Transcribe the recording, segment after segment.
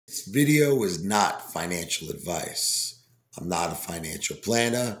This video is not financial advice. I'm not a financial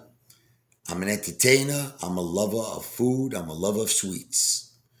planner. I'm an entertainer. I'm a lover of food. I'm a lover of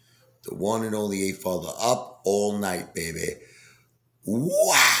sweets. The one and only Apefather, up all night, baby.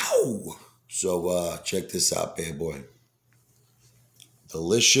 Wow! So check this out, bad boy.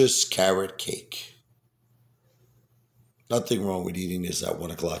 Delicious carrot cake. Nothing wrong with eating this at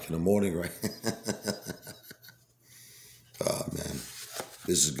 1 o'clock in the morning, right? Oh, man.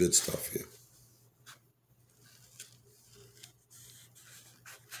 This is good stuff here.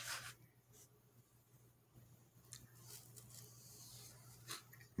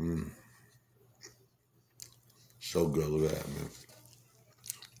 So good. Look at that, man.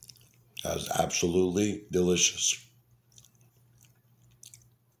 That's absolutely delicious.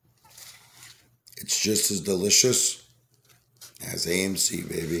 It's just as delicious as AMC,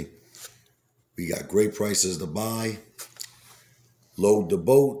 baby. We got great prices to buy. Load the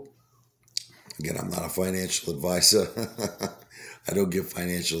boat. Again, I'm not a financial advisor. I don't give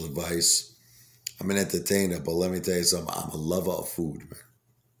financial advice. I'm an entertainer, but let me tell you something. I'm a lover of food, man.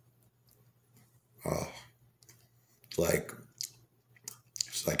 Oh, it's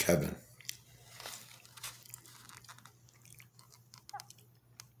like heaven.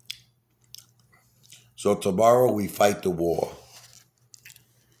 So tomorrow we fight the war.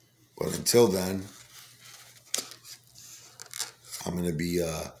 But until then, I'm going to be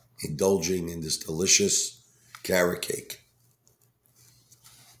indulging in this delicious carrot cake.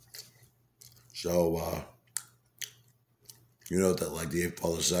 So, you know that, like the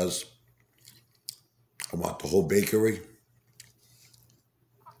Apefather says, I want the whole bakery.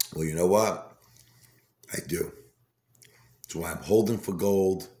 Well, you know what? I do. That's why I'm holding for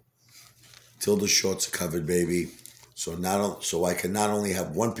gold till the shorts are covered, baby. So I can not only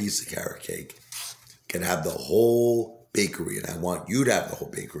have one piece of carrot cake, I can have the whole bakery, and I want you to have the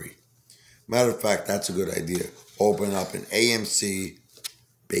whole bakery. Matter of fact, that's a good idea. Open up an AMC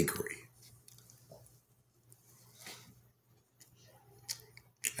bakery.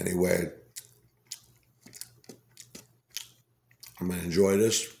 Anyway, I'm going to enjoy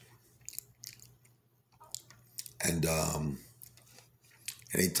this. And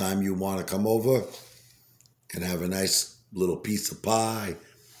anytime you want to come over and have a nice little piece of pie,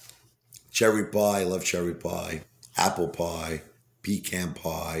 cherry pie, I love cherry pie, apple pie, pecan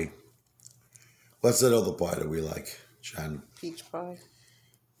pie. What's that other pie that we like, Jen? Peach pie.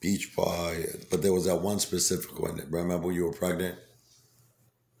 Peach pie. But there was that one specific one. Remember when you were pregnant?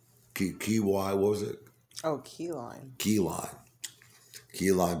 Key what was it? Oh, key lime. Key lime.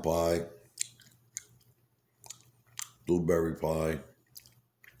 Key lime pie. Blueberry pie.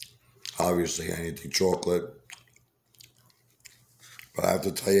 Obviously, anything chocolate. But I have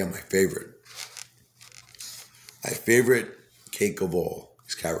to tell you, my favorite cake of all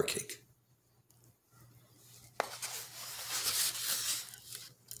is carrot cake.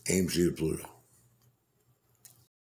 AMC to Pluto.